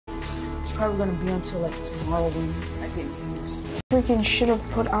probably gonna be until like tomorrow when I get views. Freaking should have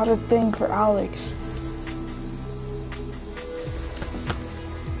put out a thing for Alex.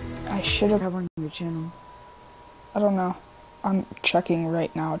 I should have. Have on your channel. I don't know. I'm checking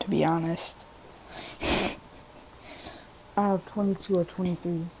right now, to be honest. I have 22 or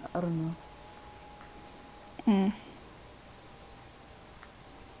 23. I don't know.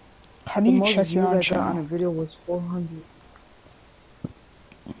 How do you check your own The most views I got on a channel? video was 400.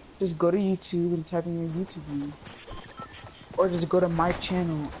 Just go to YouTube and type in your YouTube name. Or just go to my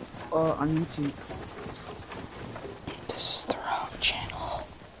channel on YouTube. This is the wrong channel.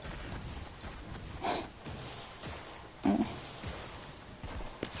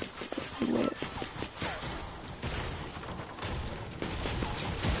 Wait.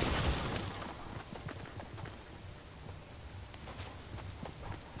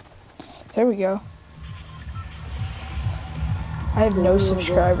 There we go. I have no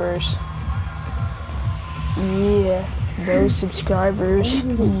subscribers. Yeah, no subscribers.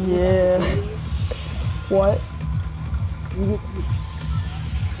 Yeah. What? You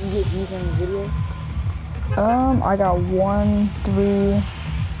get views on the video? I got 1, 3.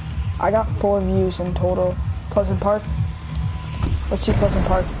 I got 4 views in total. Pleasant Park. Let's do Pleasant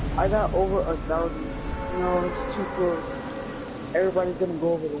Park. I got over 1,000. No, it's too close. Everybody's gonna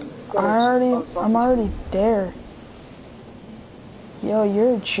go over there. I'm already there. Yo,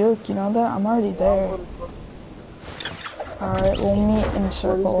 you're a jerk, you know that? I'm already there. Alright, we'll meet in the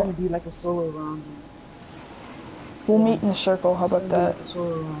circle. It's gonna be like a solo round. We'll meet in the circle, how about that? Like a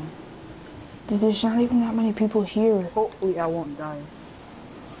solo round. Dude, there's not even that many people here. Hopefully I won't die.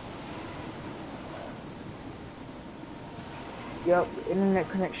 Yep, internet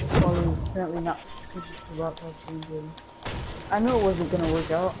connection quality is apparently not good. I knew it wasn't gonna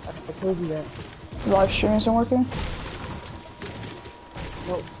work out. I told you that. Live stream isn't working?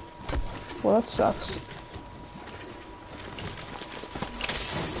 Well, Well, that sucks.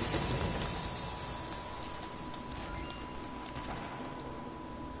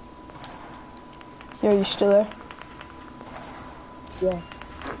 Yo, you still there? yeah.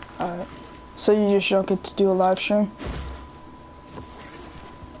 Alright. So you just don't get to do a live stream?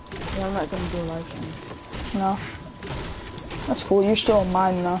 Yeah, I'm not gonna do a live stream. No? That's cool. You're still in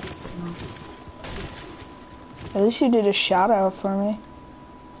mine, though. No. At least you did a shout out for me.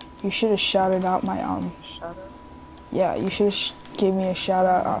 You should have shouted out my Shout out? Yeah, you should have gave me a shout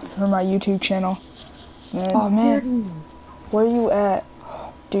out for my YouTube channel. Man. Oh man, where you at?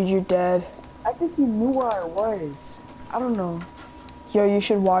 Dude, you're dead. I think you knew where I was. I don't know. Yo, you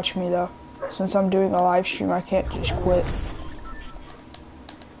should watch me though. Since I'm doing a live stream, I can't just quit.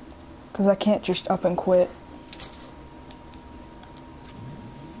 Cause I can't just up and quit.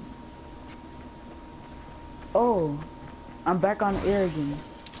 Oh, I'm back on air again.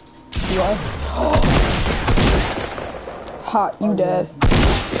 What? Hot, you dead.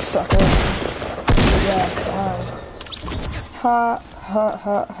 Sucker. Yeah, die. Ha, ha,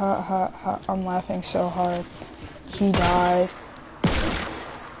 ha, ha, ha, ha. I'm laughing so hard. He died.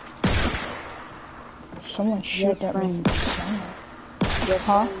 Someone shit at me.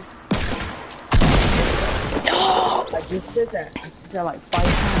 Huh? I just said that. I said that like 5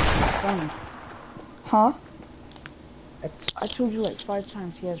 times. Friends. Huh? I told you like 5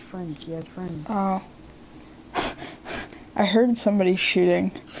 times he has friends. He has friends. Oh. I heard somebody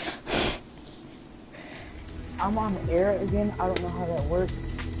shooting. I'm on air again. I don't know how that works.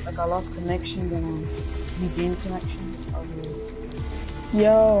 Like I lost connection, then regained connection.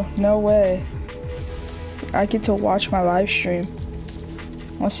 Yo, no way. I get to watch my live stream.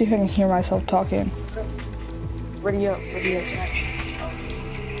 Let's see if I can hear myself talking. Ready up.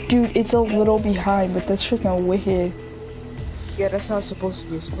 Dude, it's a little behind, but that's freaking wicked. Yeah, that's how it's supposed to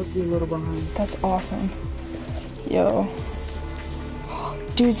be. It's supposed to be a little behind. That's awesome. Yo.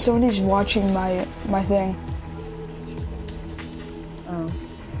 Dude, somebody's watching my thing. Oh.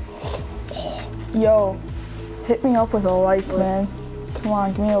 Yo, hit me up with a like, man. Come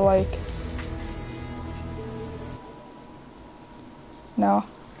on, give me a like. No.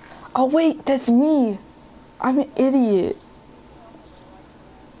 Oh wait, that's me. I'm an idiot.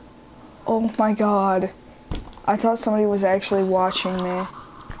 Oh my god. I thought somebody was actually watching me.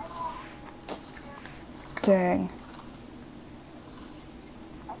 Dang.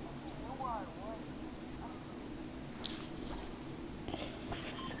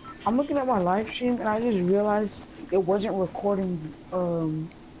 I'm looking at my live stream and I just realized it wasn't recording.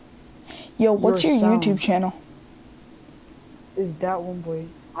 Yo, what's your sound. YouTube channel? Is That One Boy.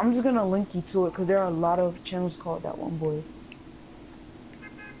 I'm just gonna link you to it because there are a lot of channels called That One Boy.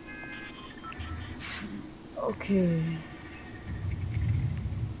 Okay.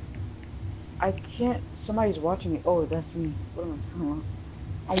 I can't. Somebody's watching me. Oh, that's me. What am I talking about?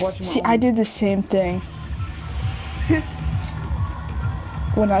 I'm watching my See, I own. did the same thing.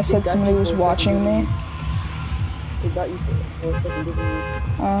 When I It said got somebody you was for a second, watching didn't me. it? It got you for a second, didn't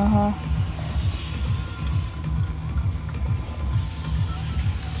it? Uh-huh.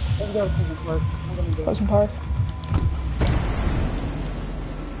 Let's go to the park. I'm gonna go. Pleasant Park.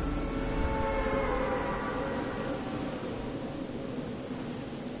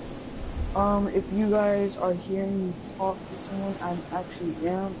 If you guys are hearing me talk to someone, I actually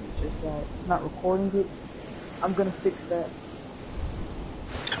am. It's just that it's not recording it. I'm gonna fix that.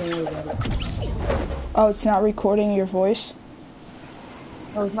 Don't worry about it. Oh, it's not recording your voice?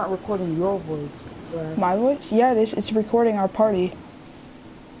 No, it's not recording your voice, Brad. My voice? Yeah, it is. It's recording our party.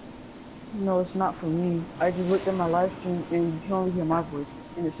 No, it's not for me. I just looked at my live stream and you can only hear my voice,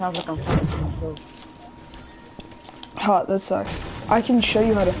 and it sounds like I'm talking to myself. Huh, that sucks. I can show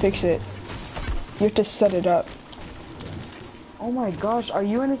you how to fix it. You have to set it up. Oh my gosh, are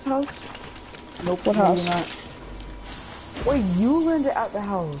you in this house? Nope, What no, house? you're not. Wait, you rented out the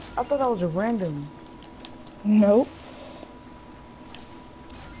house. I thought that was a random. Nope.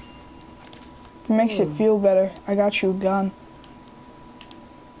 It makes it Oh. feel better. I got you a gun.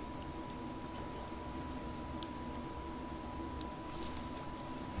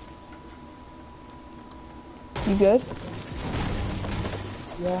 You good?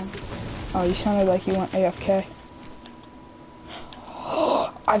 Yeah. Oh, you sounded like you went AFK.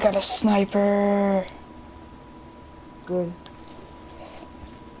 I got a sniper. Good.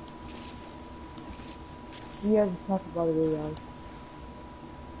 He has a sniper, by the way, guys.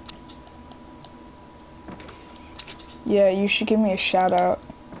 Yeah, you should give me a shout out.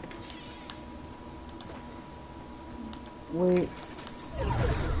 Wait.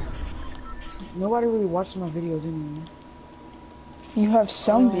 Nobody really watches my videos anymore. You have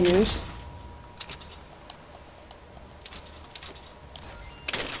some views.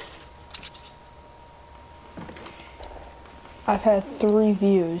 I've had 3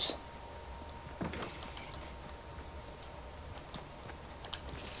 views.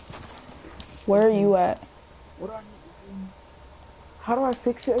 Where are you at? What do I need to do? How do I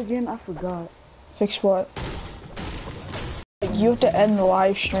fix it again? I forgot. Fix what? You have to end the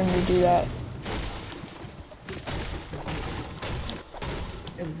live stream to do that.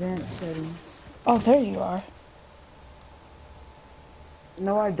 Advanced settings. Oh, there you are.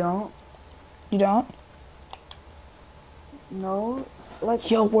 No, I don't. You don't? No.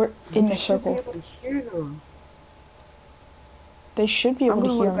 Like, Yo, we're in the you should be circle. able to hear them. They should be I'm able to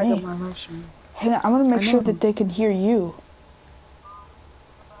gonna hear look back at me. my live stream. Hey, I'm gonna make I sure know. that they can hear you.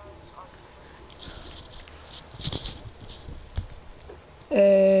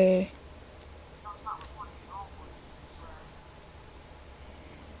 Hey.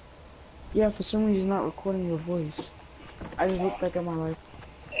 Yeah, for some reason, not recording your voice. I just looked back at my live.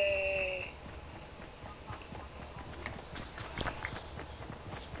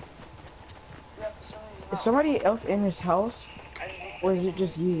 Is somebody else in this house? Or is it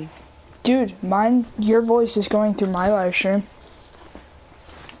just you? Dude, your voice is going through my live stream.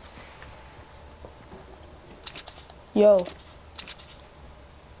 Yo.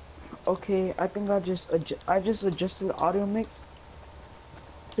 Okay, I think I just adjusted the audio mix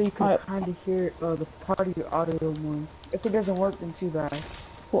so you can Alright. kind of hear the part of your audio more. If it doesn't work, then too bad.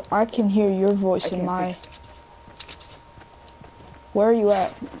 Well, I can hear your voice I in can't my... fix it. Where are you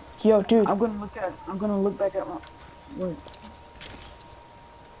at? Yo, dude. I'm gonna look back at my. Wait.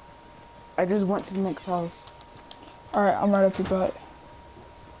 I just went to the next house. Alright, I'm right up your butt.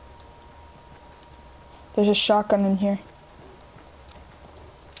 There's a shotgun in here.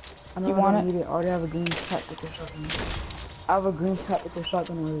 I know You I want don't it? need it. I already have a green tactical shotgun. I have a green tactical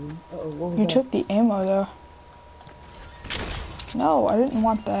shotgun already. Uh-oh, what was You that? took the ammo, though. No, I didn't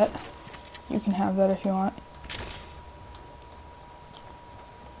want that. You can have that if you want.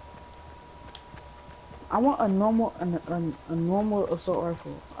 I want a normal assault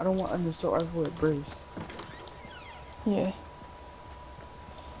rifle. I don't want an assault rifle with burst. Yeah.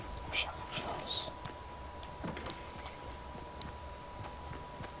 Shotgun shells.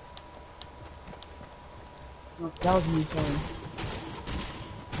 No, that was me, sorry.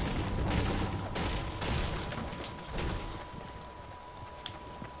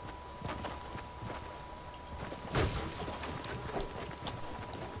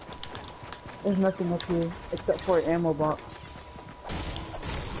 There's nothing up here except for an ammo box.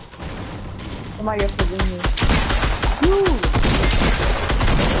 Somebody else is in here. Dude!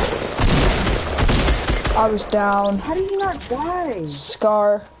 I was down. How did he not die?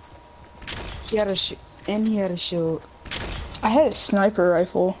 Scar. He had a he had a shield. I had a sniper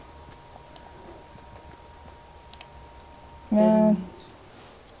rifle. Man. Settings.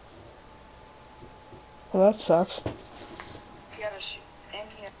 Well, that sucks. You gotta shoot in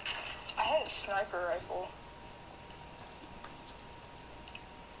here. I had a sniper rifle.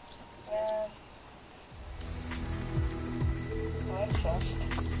 Yeah. Well, that sucks. You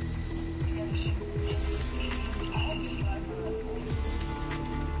gotta shoot in here. I had a sniper rifle.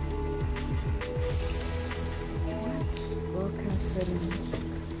 Broadcast settings.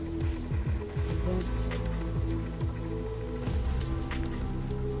 Events.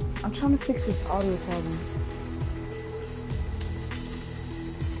 I'm trying to fix this audio problem.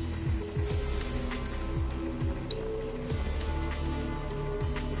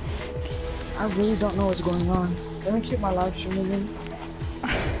 I really don't know what's going on. Let me check my live stream again.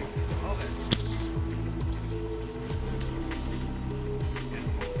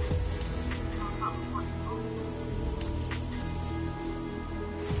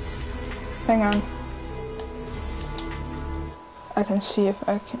 Hang on. I can see if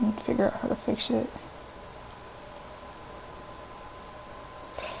I can figure out how to fix it.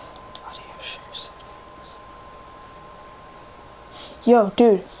 Audio share settings. Yo,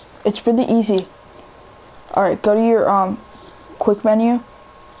 dude, it's really easy. Alright, go to your quick menu.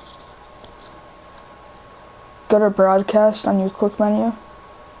 Go to broadcast on your quick menu.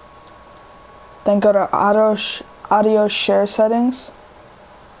 Then go to audio share settings.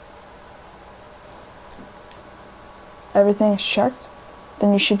 Everything is checked.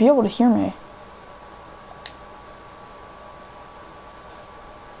 Then you should be able to hear me.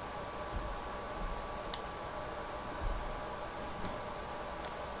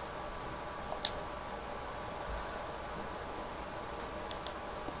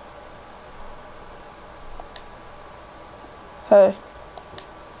 Hey.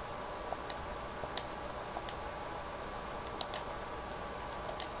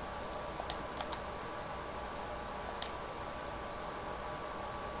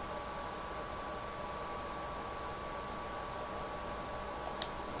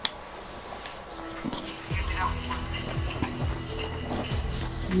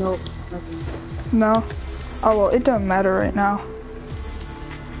 Nope, nothing. No? Oh well, it doesn't matter right now.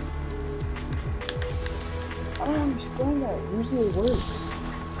 I don't understand that. Usually it works.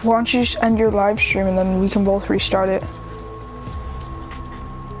 Why don't you just end your live stream and then we can both restart it?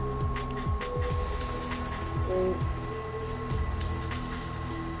 Wait.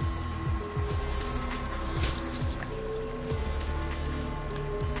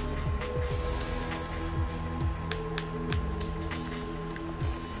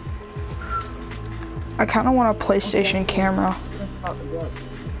 I kind of want a PlayStation camera. Let's start the work.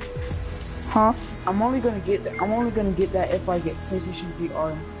 Huh? I'm only gonna get that if I get PlayStation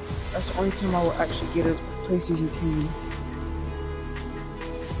VR. That's the only time I will actually get a PlayStation camera.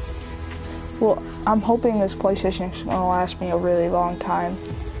 Well, I'm hoping this PlayStation is gonna last me a really long time.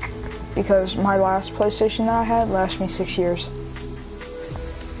 Because my last PlayStation that I had lasted me 6 years.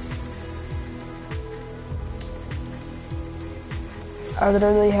 I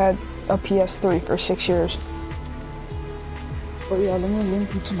literally had a PS3 for 6 years. But yeah, let me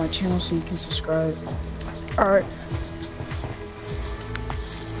link you to my channel so you can subscribe. Alright.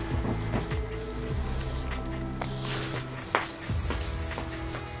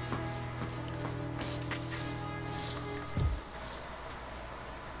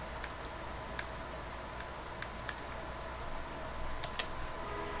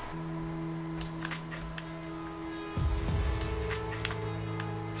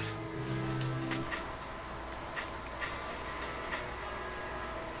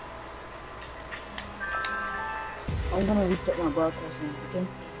 I'm gonna restart my broadcast now, okay?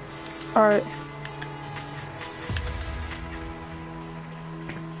 Alright.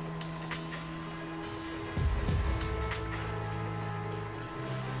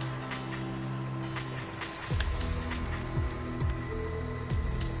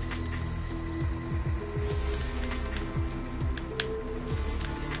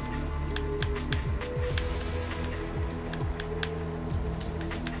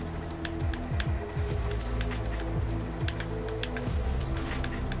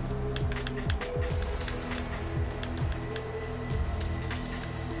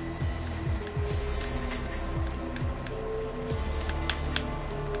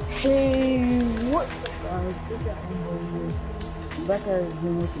 Hey, what's up guys? This is Amber here. I'm back at it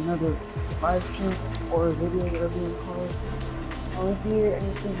again with another live stream or a video, whatever you call it. Only hear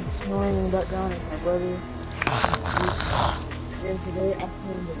anything snoring in the background is my brother. And today I'm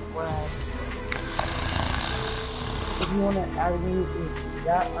playing with Brad. If you want to add me, it's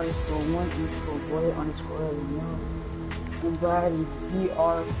that_1_boy_11. And Brad is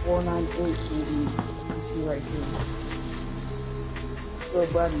Br498ad's, as you can see right here. So,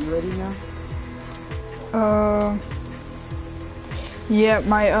 Brad, you ready now?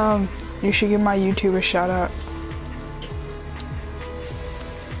 Yeah, you should give my YouTube a shout out.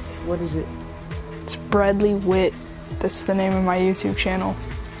 What is it? It's Bradley Witt. That's the name of my YouTube channel.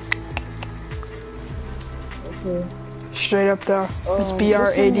 Okay. Straight up there. It's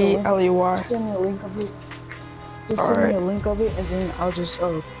Just send me a Bradley. Just send me a link of it. Just send Alright. me a link of it, and then I'll just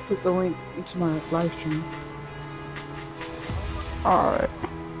put the link into my live stream. Alright.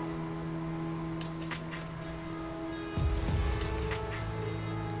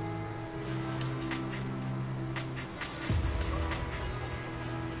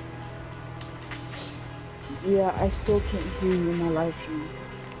 Yeah, I still can't hear you in my live stream.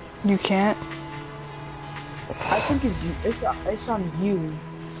 You can't? I think it's on you.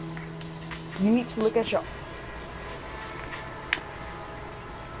 You need to look at your.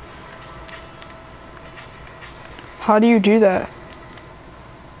 How do you do that?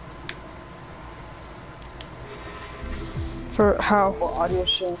 For how? Or audio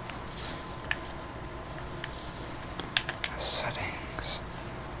share. Settings.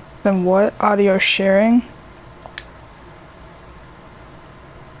 Then what? Audio sharing?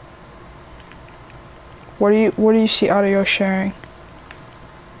 What do you see audio sharing?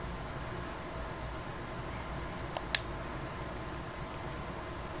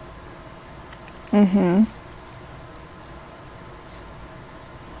 Mm-hmm.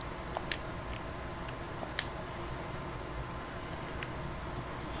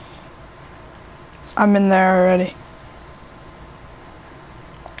 I'm in there already.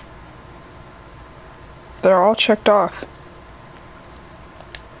 They're all checked off.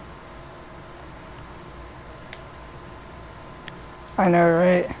 I know,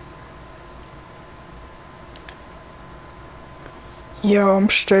 right? Yo, I'm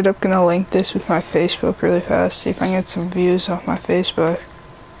straight up gonna link this with my Facebook really fast, see if I can get some views off my Facebook.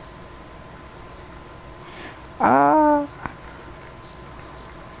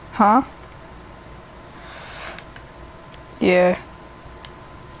 Huh? Yeah.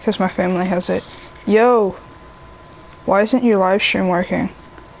 Because my family has it. Yo! Why isn't your live stream working?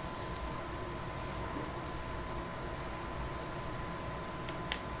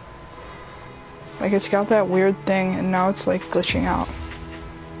 Like, it's got that weird thing, and now it's, like, glitching out.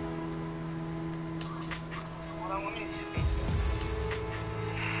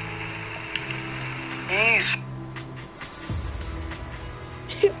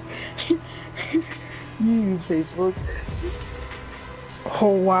 You use Facebook. Oh,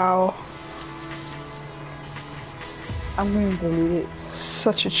 wow. I'm going to delete it.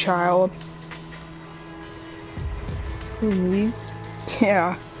 Such a child. Who, me?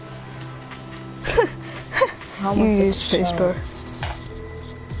 Yeah. How You am I use such a child? Facebook.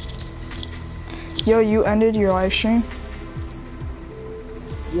 Yo, you ended your live stream?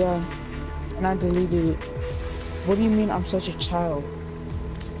 Yeah. And I deleted it. What do you mean I'm such a child?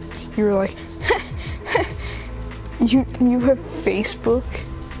 You were like, you have Facebook?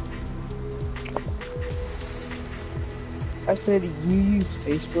 I said you use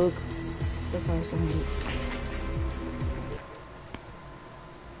Facebook. That's how I said it.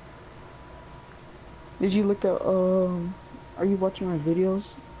 Did you look at are you watching my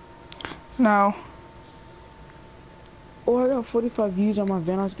videos? No. Oh, I got 45 views on my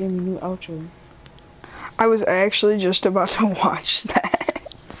Vanoss Gaming new outro. I was actually just about to watch that.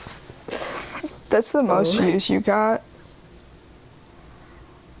 That's the most views you got?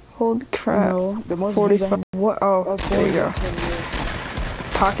 Holy crap. No, the most 45. views What? Oh, there you go.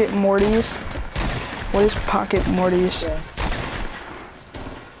 Pocket Mortys. What is Pocket Mortys? Yeah.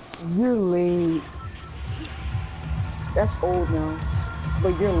 You're late. That's old now,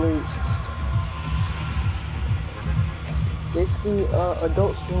 but you're late. Basically,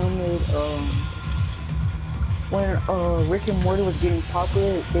 Adult Swim made, when, Rick and Morty was getting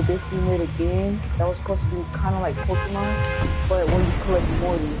popular, they basically made a game that was supposed to be kind of like Pokemon, but when you collect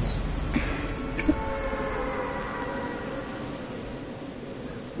Mortys.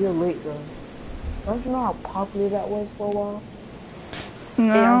 You're late, though. Don't you know how popular that was for a while?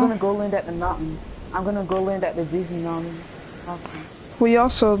 No. Hey, I'm gonna go land at the mountain. I'm gonna go land at the Disney mountain. We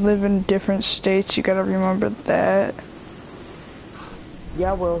also live in different states, you gotta remember that.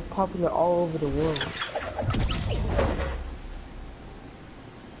 Yeah, we're popular all over the world.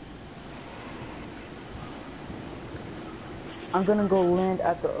 I'm gonna go land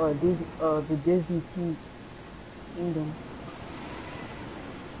at the Disney Kingdom.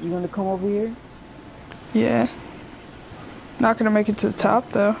 You gonna come over here? Yeah. Not gonna make it to the top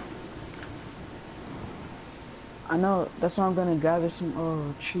though. I know. That's why I'm gonna gather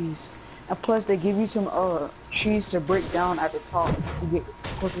some trees. And plus, they give you some trees to break down at the top to get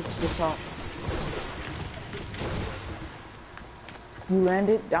closer to the top. You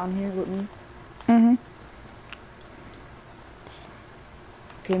landed down here with me. Mhm.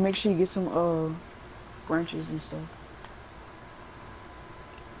 Okay, make sure you get some branches and stuff.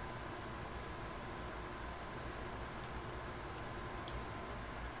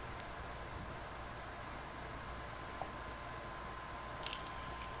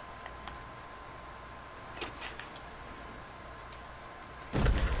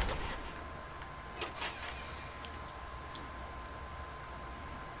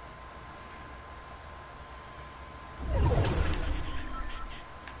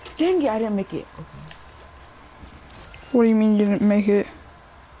 Dang it, I didn't make it. Okay. What do you mean you didn't make it?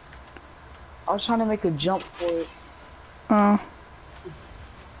 I was trying to make a jump for it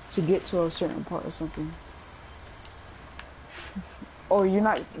to get to a certain part or something. Oh, you're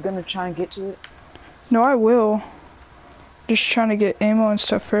not gonna try and get to it? No, I will. Just trying to get ammo and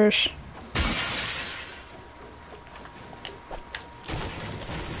stuff first.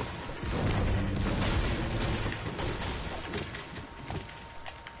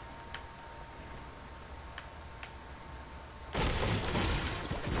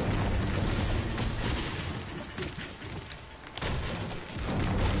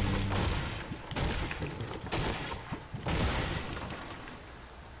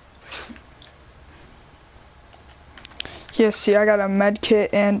 Yeah, see, I got a med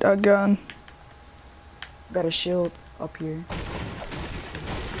kit and a gun. Got a shield up here.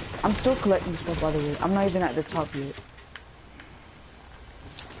 I'm still collecting stuff, by the way. I'm not even at the top yet.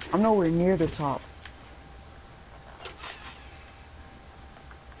 I'm nowhere near the top.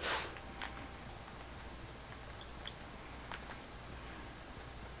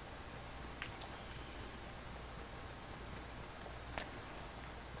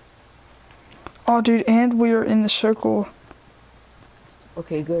 Oh, dude, and we are in the circle.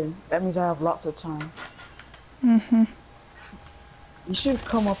 Okay, good. That means I have lots of time. Mhm. You should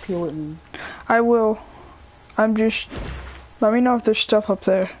come up here with me. I will. I'm just... Let me know if there's stuff up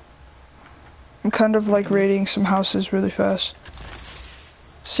there. I'm kind of like raiding some houses really fast.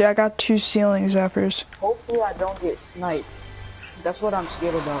 See, I got 2 ceiling zappers. Hopefully I don't get sniped. That's what I'm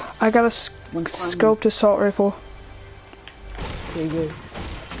scared about. I got a scoped assault rifle. Okay, good.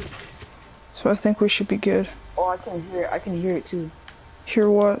 So I think we should be good. Oh, I can hear it. I can hear it too.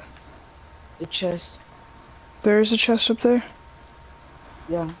 Hear what? The chest. There is a chest up there?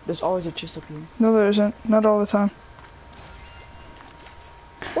 Yeah, there's always a chest up here. No, there isn't. Not all the time.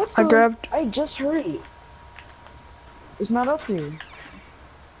 What I grabbed... I just heard it. It's not up here.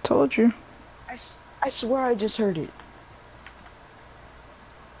 Told you. I swear I just heard it.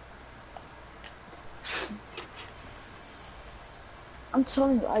 I'm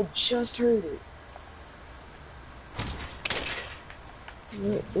telling you, I just heard it.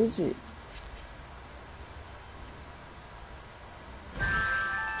 Where is it?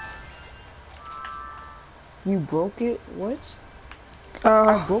 You broke it? What?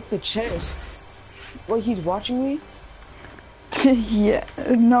 I broke the chest. Wait, he's watching me? Yeah.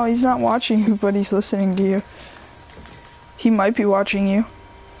 No, he's not watching you, but he's listening to you. He might be watching you.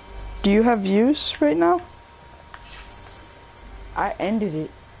 Do you have views right now? I ended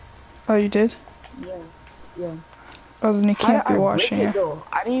it. Oh, you did? Yeah. Yeah. Oh, then he can't be watching you. Though?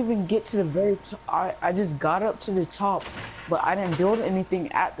 I didn't even get to the very top. I just got up to the top, but I didn't build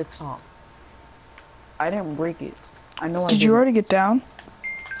anything at the top. I didn't break it. I know I did. Did you already get down?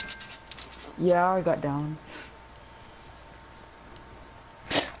 Yeah, I already got down.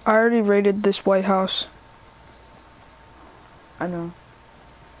 I already raided this White House. I know.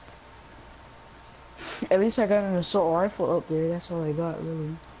 At least I got an assault rifle up there. That's all I got,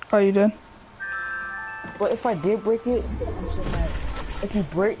 really. Oh, you did? But if I did break it, if you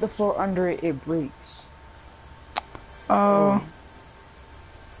break the floor under it, it breaks. Oh.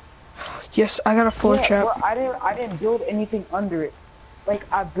 Yes, I got a floor trap. Well, I didn't build anything under it. Like,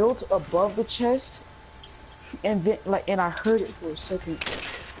 I built above the chest, and then, and I heard it for a second.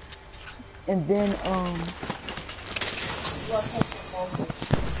 And then,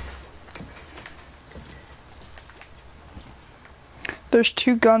 There's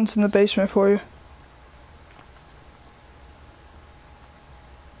 2 guns in the basement for you.